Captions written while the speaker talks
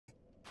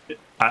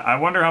I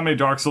wonder how many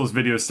Dark Souls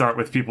videos start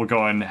with people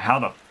going, how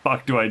the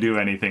fuck do I do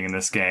anything in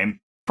this game?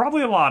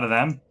 Probably a lot of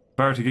them.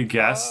 Better to good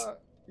guess.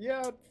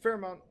 Yeah, fair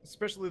amount.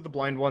 Especially the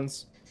blind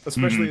ones. Mm-hmm.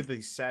 Especially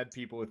the sad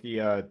people with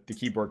the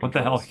keyboard What the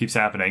hell controls. keeps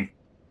happening?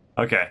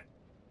 Okay.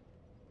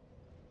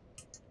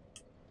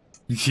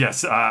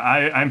 Yes,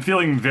 I'm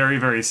feeling very,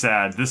 very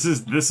sad. This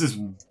is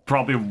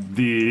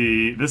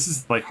probably this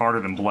is like harder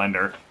than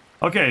Blender.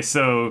 Okay,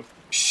 so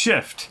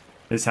shift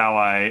is how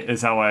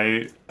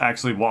I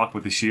actually walk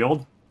with the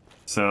shield.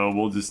 So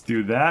we'll just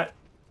do that.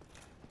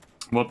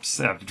 Whoops,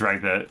 I have to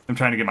drag that. I'm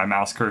trying to get my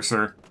mouse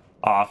cursor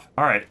off.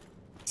 All right.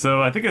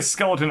 So I think a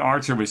skeleton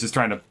archer was just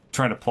trying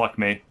to pluck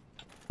me,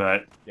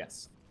 but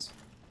Yes.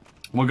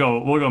 we'll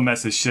go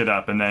mess his shit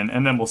up, and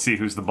then we'll see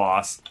who's the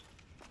boss.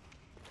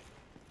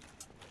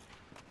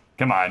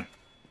 Come on.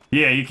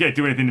 Yeah, you can't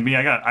do anything to me.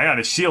 I got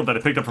a shield that I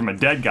picked up from a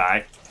dead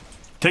guy.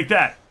 Take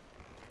that.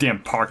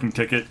 Damn parking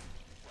ticket.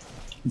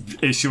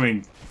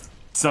 Issuing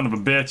son of a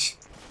bitch.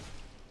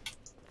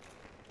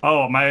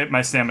 Oh,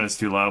 my stamina's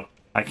too low.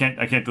 I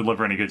can't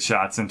deliver any good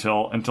shots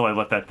until I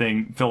let that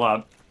thing fill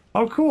up.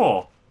 Oh,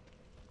 cool.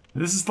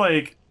 This is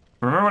like,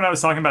 remember when I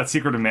was talking about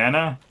Secret of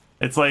Mana?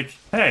 It's like,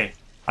 hey,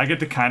 I get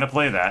to kind of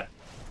play that.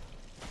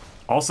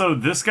 Also,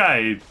 this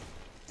guy,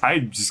 I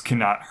just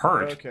cannot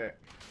hurt. Okay.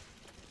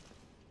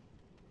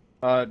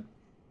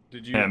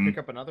 Did you pick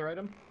up another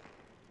item?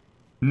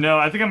 No,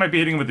 I think I might be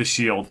hitting him with the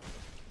shield.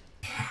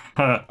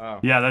 Oh.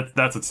 Yeah,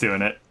 that's what's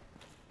doing it.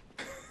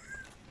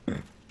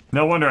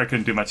 No wonder I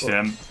couldn't do much to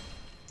him.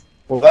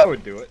 Well, that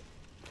would do it.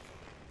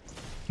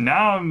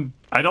 Now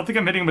I don't think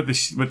I'm hitting him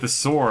with the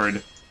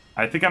sword.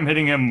 I think I'm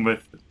hitting him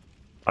with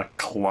a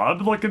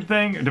club-looking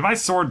thing. Did my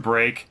sword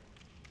break?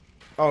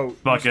 Oh,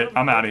 Fuck it,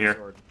 I'm out of here.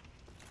 Sword.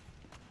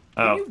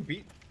 Oh,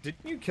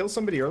 Didn't you kill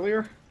somebody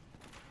earlier?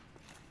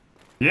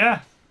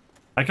 yeah.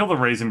 I killed the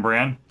Raisin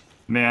Bran,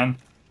 man.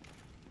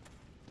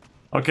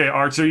 Okay,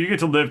 Archer, you get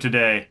to live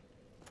today.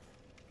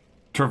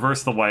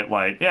 Traverse the white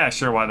light. Yeah,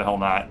 sure, why the hell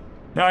not?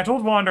 Now, I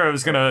told Wander I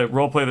was gonna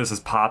roleplay this as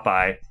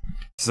Popeye,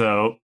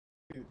 so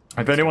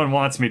if anyone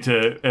wants me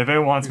to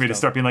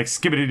start being like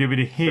skibbity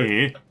dibbity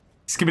hee,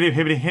 skibbity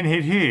hibbity hin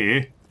hit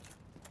hee.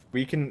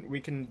 You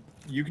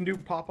can do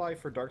Popeye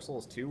for Dark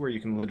Souls 2, where you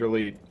can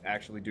literally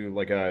actually do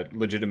like a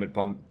legitimate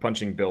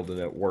punching build and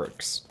it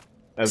works.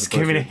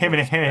 Skibbity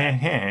hibbity hin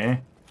hit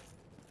hee.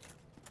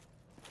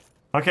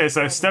 Okay,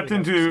 so I've stepped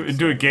into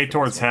a gate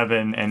towards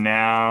heaven, and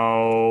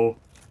now,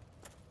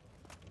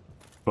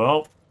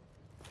 well,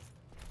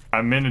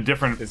 I'm in a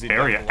different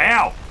area.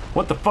 Ow!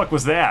 What the fuck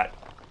was that?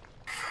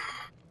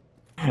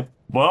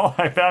 Well,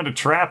 I found a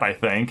trap, I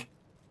think.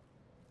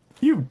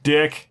 You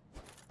dick.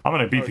 I'm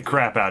gonna beat the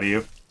crap out of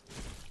you.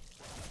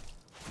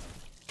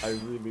 I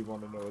really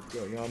want to know what's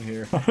going on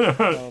here.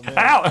 Oh,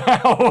 ow!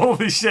 Ow!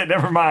 Holy shit,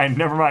 never mind.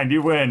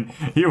 You win.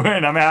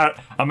 I'm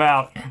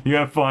out. You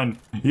have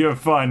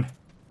fun.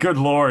 Good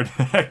lord,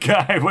 that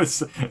guy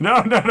was... No,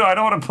 I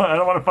don't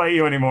want to fight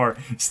you anymore.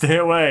 Stay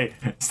away.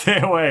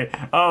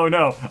 Oh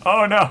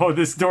no,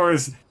 this door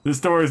is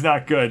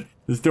not good.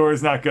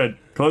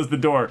 Close the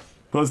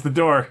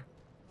door.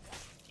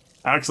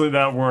 Actually,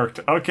 that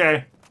worked.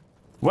 Okay.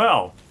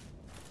 Well,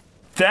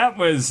 that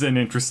was an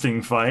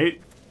interesting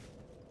fight.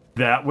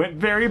 That went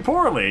very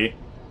poorly.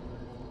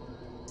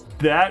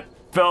 That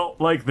felt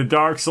like the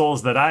Dark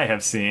Souls that I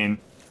have seen.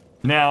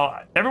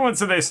 Now, everyone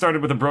said they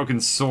started with a broken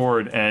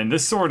sword, and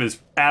this sword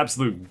is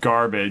absolute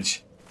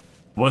garbage.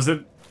 Was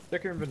it?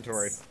 Check your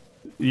inventory.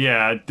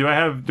 Yeah, do I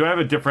have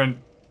a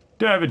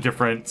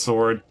different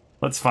sword?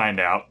 Let's find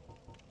out.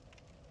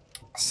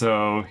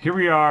 So, here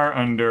we are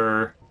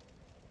under...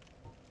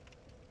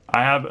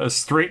 I have a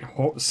straight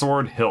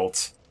sword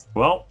hilt.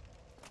 Well,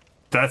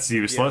 that's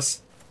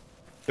useless. Yeah.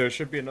 There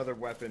should be another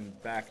weapon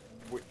back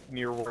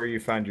near where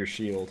you found your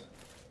shield.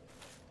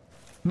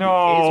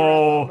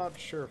 No, I'm not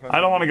sure if I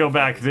don't want to go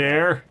back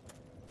there.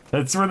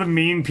 That's where the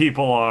mean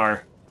people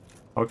are.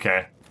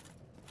 Okay,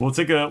 we'll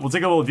take a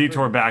little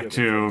detour back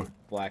to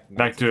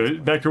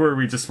where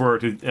we just were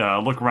to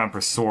look around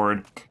for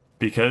sword,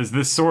 because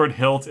this sword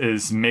hilt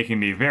is making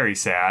me very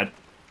sad.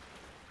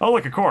 Oh,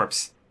 look, a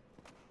corpse.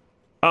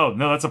 Oh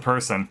no, that's a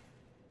person.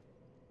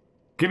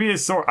 Give me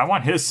his sword. I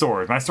want his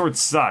sword. My sword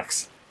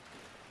sucks.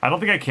 I don't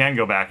think I can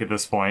go back at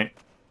this point.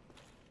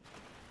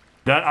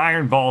 That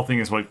iron ball thing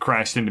is what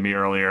crashed into me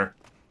earlier.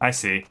 I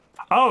see.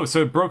 Oh,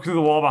 so it broke through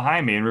the wall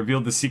behind me and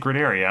revealed the secret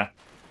area.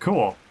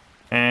 Cool.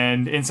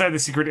 And inside the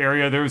secret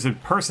area, there's a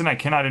person I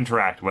cannot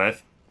interact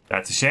with.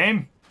 That's a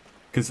shame,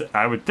 because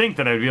I would think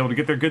that I'd be able to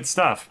get their good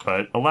stuff.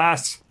 But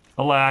alas,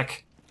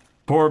 alack,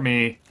 poor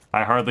me.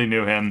 I hardly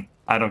knew him.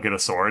 I don't get a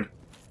sword.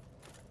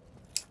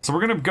 So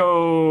we're gonna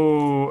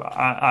go...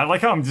 I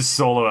like how I'm just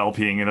solo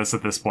LPing this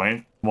at this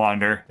point,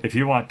 Wander. If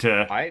you want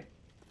to...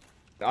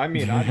 I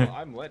mean,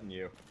 I'm letting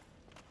you.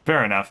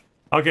 Fair enough.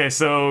 Okay,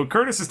 so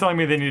Curtis is telling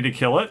me they need to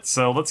kill it,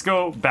 so let's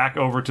go back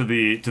over to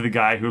the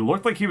guy who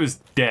looked like he was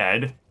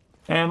dead,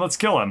 and let's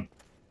kill him.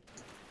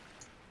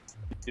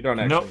 You don't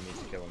actually need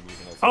to kill him. You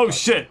can also oh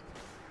shit!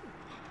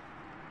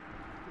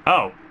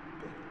 Oh,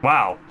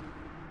 wow.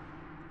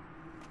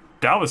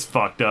 That was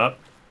fucked up.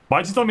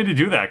 Why'd you tell me to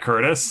do that,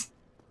 Curtis?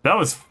 That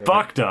was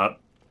fucked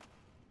up.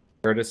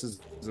 Curtis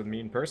is a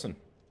mean person.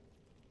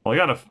 Well,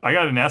 I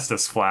got an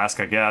Estus flask,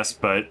 I guess,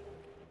 but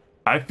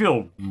I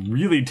feel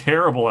really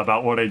terrible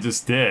about what I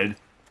just did.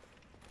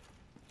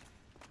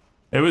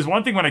 It was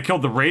one thing when I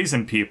killed the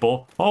raisin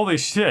people. Holy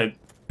shit.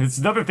 It's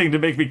another thing to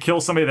make me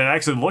kill somebody that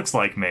actually looks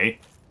like me.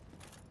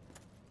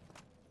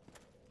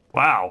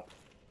 Wow.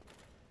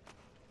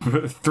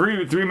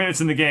 3 minutes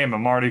in the game,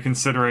 I'm already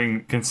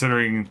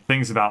considering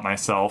things about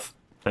myself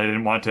that I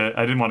didn't want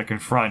to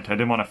confront. I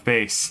didn't want to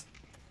face.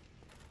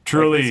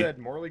 Truly, like they said,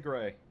 morally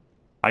gray.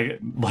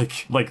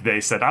 Like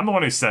they said. I'm the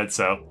one who said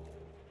so.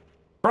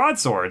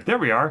 Broadsword. There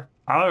we are.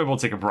 I will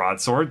take a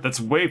broadsword. That's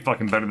way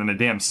fucking better than a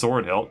damn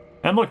sword hilt.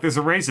 And look, there's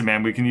a raisin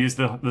man we can use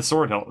the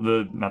sword hilt,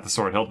 not the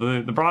sword hilt,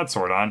 the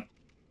broadsword on.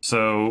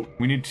 So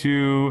we need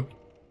to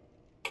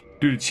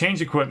do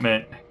change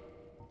equipment,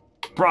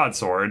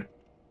 broadsword,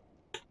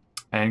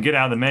 and get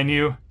out of the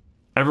menu.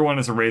 Everyone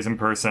is a raisin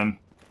person.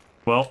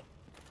 Well,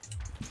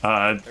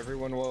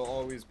 everyone will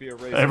always be a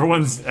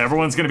raisin.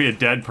 Everyone's gonna be a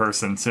dead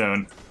person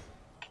soon.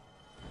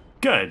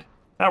 Good.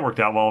 That worked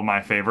out well in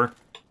my favor.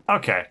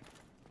 Okay.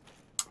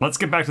 Let's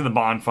get back to the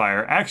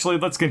bonfire. Actually,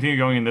 let's continue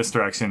going in this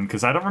direction,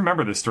 because I don't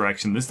remember this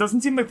direction. This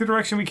doesn't seem like the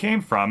direction we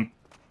came from.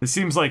 This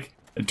seems like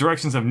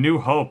directions of new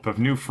hope, of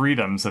new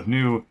freedoms, of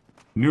new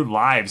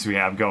lives we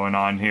have going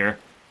on here.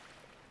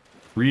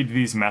 Read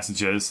these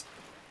messages.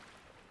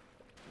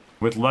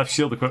 With left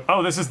shield equipped.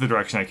 Oh, this is the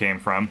direction I came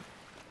from.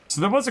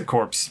 So there was a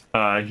corpse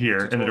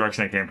here in the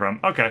direction I came from.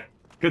 Okay,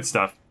 good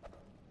stuff.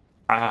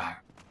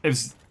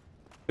 Is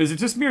it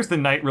just me or is the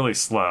night really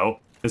slow?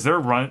 Is there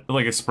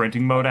a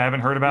sprinting mode I haven't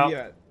heard about?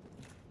 Yeah,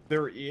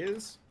 there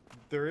is.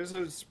 There is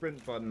a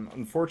sprint button.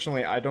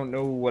 Unfortunately, I don't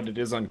know what it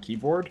is on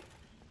keyboard.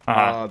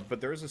 But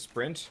there is a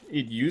sprint.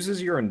 It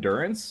uses your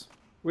endurance,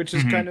 which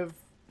is kind of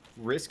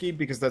risky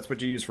because that's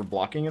what you use for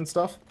blocking and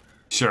stuff.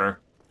 Sure.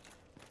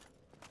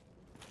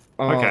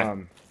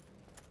 Okay.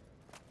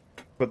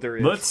 But there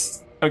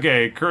is.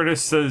 Okay,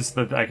 Curtis says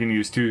that I can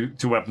use two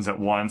weapons at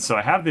once. So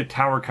I have the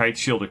Tower Kite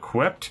Shield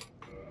equipped,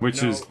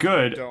 which is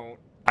good. Don't.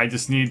 I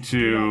just need to...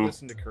 Do not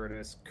listen to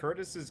Curtis.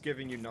 Curtis is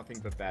giving you nothing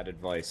but bad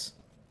advice.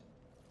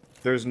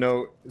 There's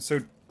no... So,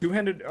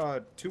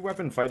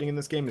 two-weapon fighting in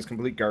this game is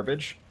complete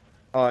garbage.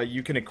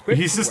 You can equip...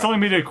 He's just telling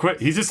me to equip...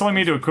 He's just telling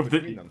me to equip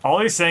the...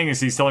 All he's saying is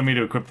he's telling me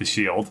to equip the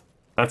shield.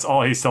 That's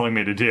all he's telling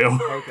me to do.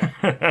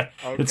 Okay.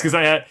 It's because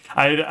I had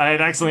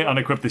accidentally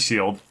unequipped the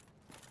shield.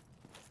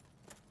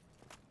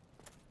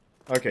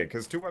 Okay,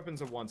 because two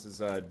weapons at once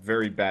is a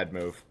very bad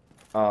move.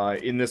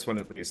 In this one,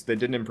 at least. They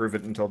didn't improve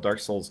it until Dark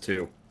Souls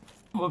 2.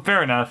 Well,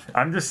 fair enough.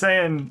 I'm just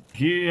saying,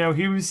 you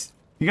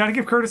gotta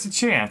give Curtis a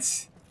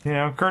chance. You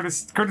know,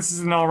 Curtis is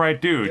an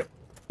alright dude.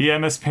 Yep. He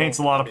paints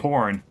a lot of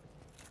porn.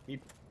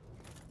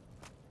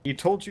 He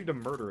told you to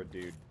murder a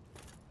dude.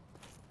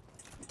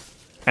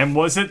 And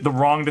was it the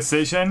wrong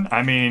decision?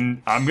 I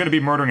mean, I'm gonna be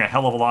murdering a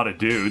hell of a lot of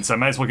dudes. I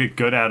might as well get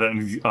good at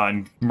it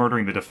on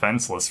murdering the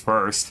defenseless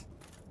first.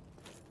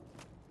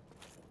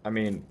 I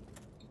mean,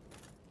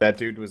 that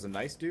dude was a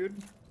nice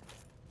dude.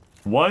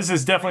 Was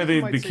is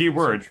definitely the key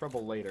word.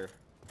 Trouble later.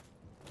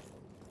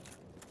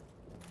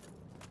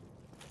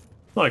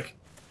 Look,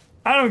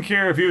 I don't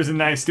care if he was a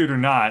nice dude or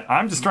not.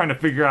 I'm just trying to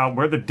figure out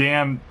where the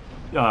damn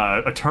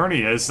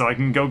attorney is so I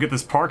can go get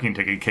this parking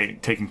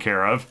ticket taken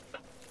care of.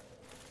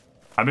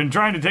 I've been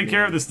trying to take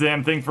care of this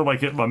damn thing for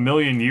like a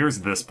million years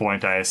at this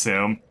point, I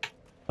assume.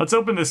 Let's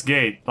open this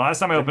gate. The last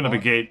time I opened up a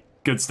gate,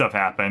 good stuff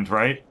happened,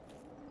 right?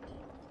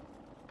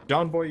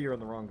 John Boy, you're in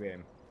the wrong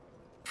game.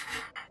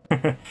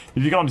 Did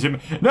you call him Jim?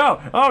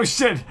 No! Oh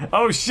shit!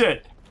 Oh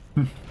shit!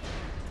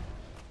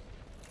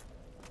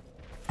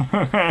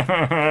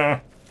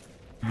 I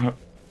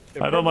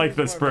don't like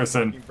this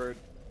person.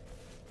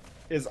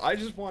 I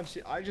just want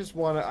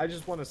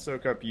to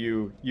soak up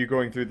you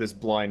going through this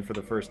blind for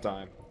the first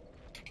time.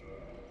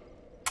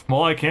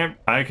 Well, I can't.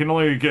 I can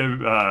only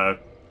go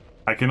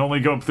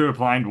through it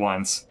blind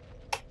once.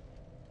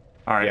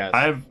 All right, yes.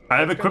 I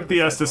have equipped the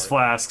Estus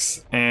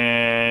flasks,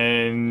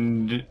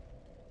 and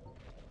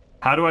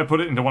how do I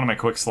put it into one of my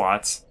quick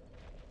slots?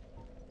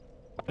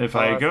 If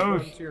I go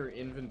to your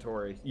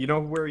inventory, you know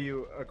where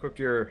you equipped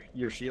your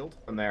shield?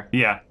 From there.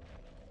 Yeah.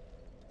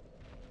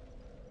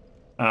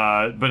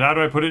 But how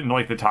do I put it in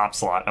like the top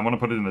slot? I want to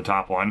put it in the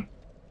top one.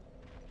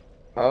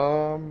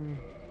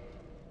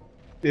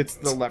 It's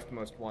the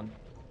leftmost one.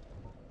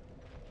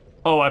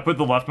 Oh, I put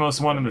the leftmost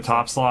one in the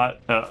top slot,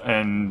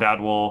 and that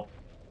will,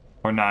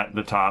 or not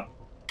the top,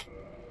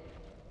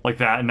 like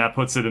that, and that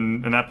puts it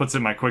in,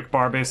 my quick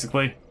bar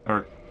basically,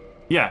 or,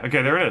 yeah,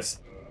 okay, there it is,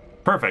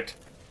 perfect.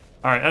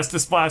 All right,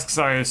 Estus flasks,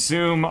 I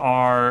assume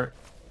are,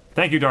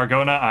 thank you,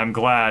 Dargona. I'm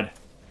glad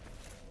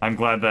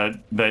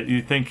that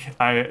you think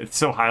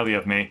so highly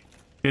of me.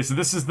 Okay, so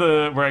this is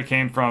where I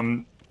came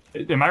from.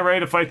 Am I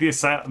ready to fight the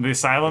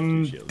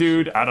asylum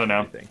dude? I don't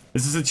know.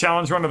 This is a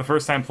challenge run of the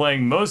first time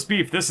playing. Most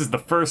Beef, this is the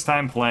first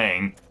time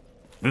playing.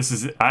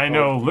 I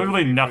know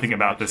literally nothing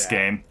about this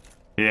game.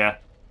 Yeah.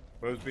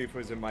 Most Beef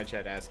was in my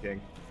chat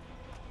asking.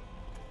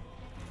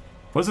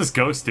 What's this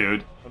ghost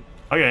dude?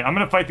 Okay, I'm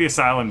gonna fight the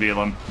asylum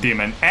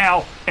demon.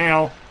 Ow!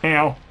 Ow!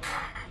 Ow!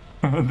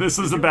 This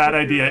was a bad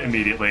idea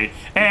immediately.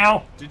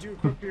 Ow! Did you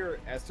equip your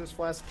Estus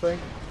flask thing?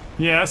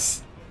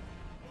 Yes.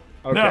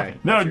 Okay.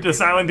 No, the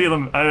silent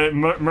demon.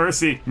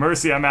 Mercy,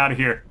 I'm out of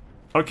here.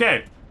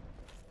 Okay.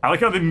 I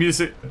like how the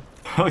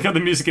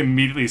music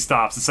immediately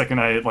stops the second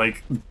I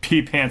like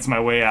pee pants my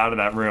way out of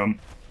that room.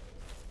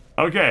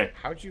 Okay.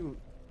 How'd you?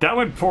 That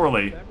went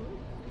poorly.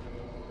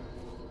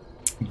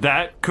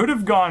 That could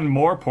have gone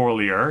more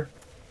poorlier,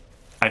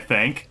 I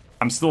think.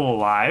 I'm still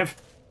alive.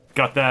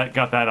 Got that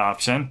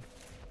option.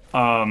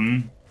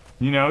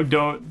 You know,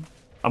 don't...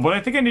 What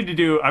I think I need to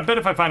do, I bet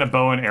if I find a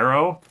bow and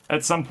arrow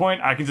at some point,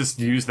 I can just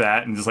use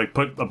that and just like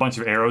put a bunch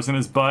of arrows in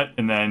his butt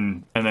and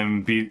then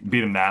beat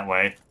him that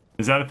way.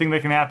 Is that a thing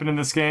that can happen in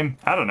this game?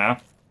 I don't know.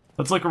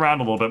 Let's look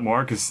around a little bit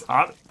more, because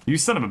you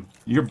son of a...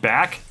 You're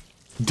back?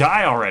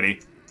 Die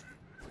already.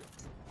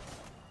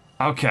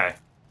 Okay.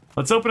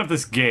 Let's open up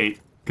this gate,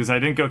 because I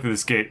didn't go through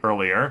this gate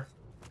earlier.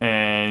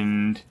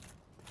 And...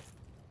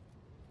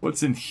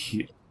 What's in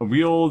here? A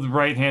wheeled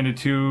right-handed,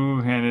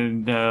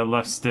 two-handed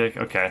left stick.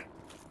 Okay.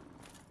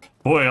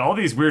 Boy, all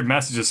these weird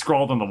messages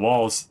scrawled on the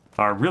walls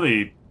are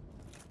really...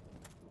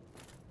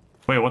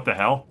 Wait, what the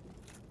hell?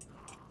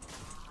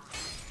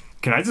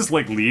 Can I just,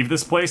 like, leave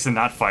this place and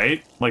not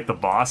fight? Like the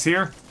boss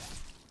here?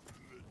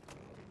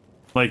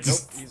 Like,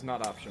 just... Nope, he's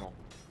not optional.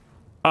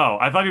 Oh,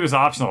 I thought he was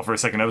optional for a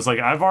second. I was like,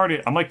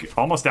 I'm like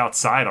almost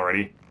outside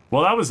already.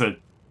 Well, that was an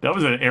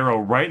arrow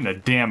right in the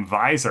damn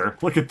visor.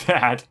 Look at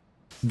that.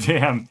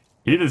 Damn.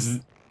 He's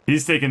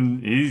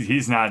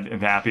not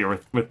happy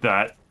with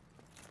that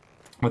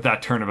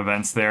turn of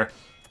events there.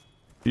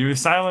 The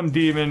asylum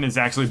demon is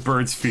actually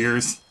Bird's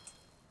fears.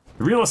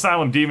 The real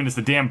asylum demon is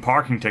the damn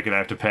parking ticket I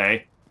have to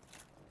pay.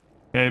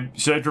 Okay,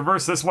 should I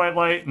traverse this white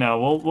light?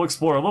 No, we'll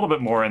explore a little bit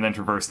more and then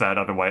traverse that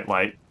other white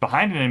light.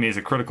 Behind an enemy is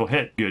a critical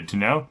hit. Good to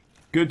know.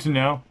 Good to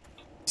know.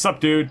 Sup,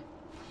 dude?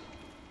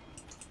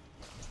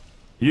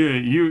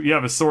 You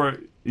have a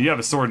sword. You have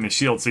a sword and a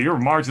shield, so you're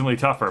marginally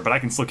tougher, but I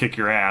can still kick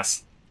your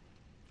ass.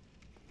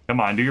 Come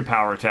on, do your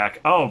power attack.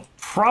 Oh,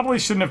 probably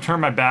shouldn't have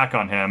turned my back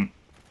on him.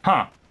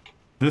 Huh.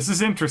 This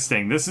is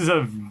interesting. This is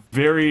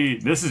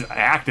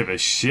active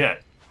as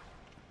shit.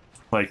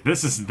 Like,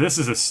 this is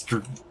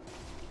a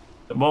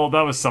well,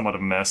 that was somewhat of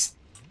a miss.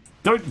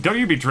 Don't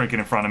you be drinking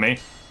in front of me,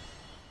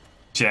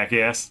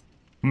 jackass.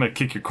 I'm gonna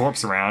kick your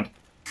corpse around.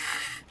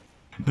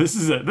 This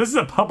is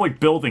a public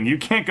building. You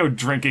can't go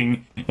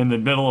drinking in the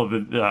middle of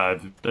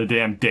a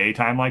damn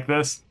daytime like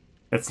this.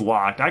 It's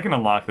locked. I can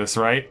unlock this,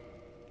 right?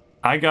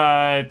 I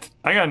got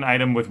an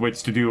item with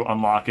which to do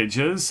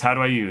unlockages. How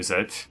do I use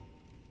it?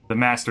 The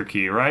master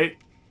key, right?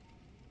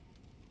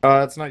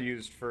 It's not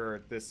used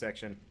for this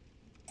section.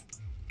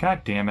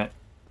 God damn it.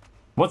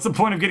 What's the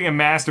point of getting a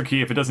master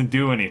key if it doesn't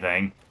do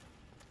anything?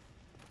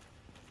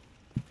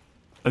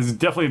 This is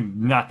definitely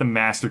not the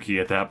master key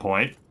at that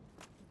point.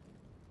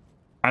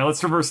 Alright, let's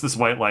traverse this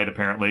white light,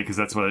 apparently, because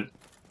that's what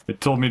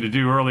it told me to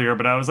do earlier,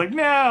 but I was like,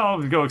 no,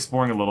 I'll go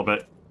exploring a little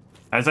bit.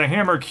 As I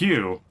hammer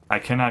Q, I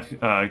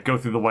cannot go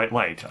through the white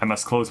light. I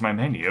must close my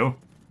menu.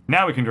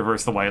 Now we can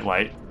traverse the white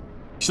light.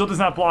 Shield does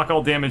not block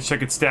all damage.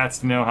 Check its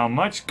stats to know how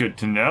much. Good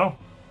to know.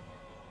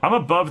 I'm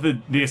above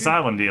the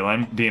asylum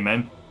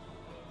demon.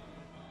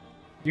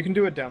 You can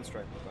do it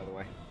downstripe, by the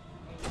way.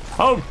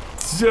 Oh,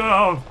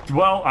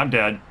 well, I'm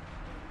dead.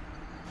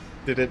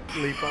 Did it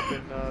leap up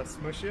and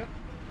smush you?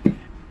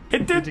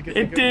 It did. Did you get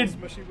It did.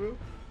 Smushy woo?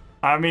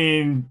 I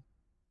mean,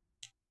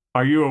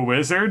 are you a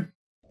wizard?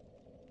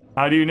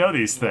 How do you know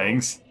these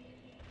things?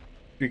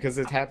 Because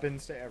it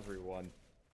happens to everyone.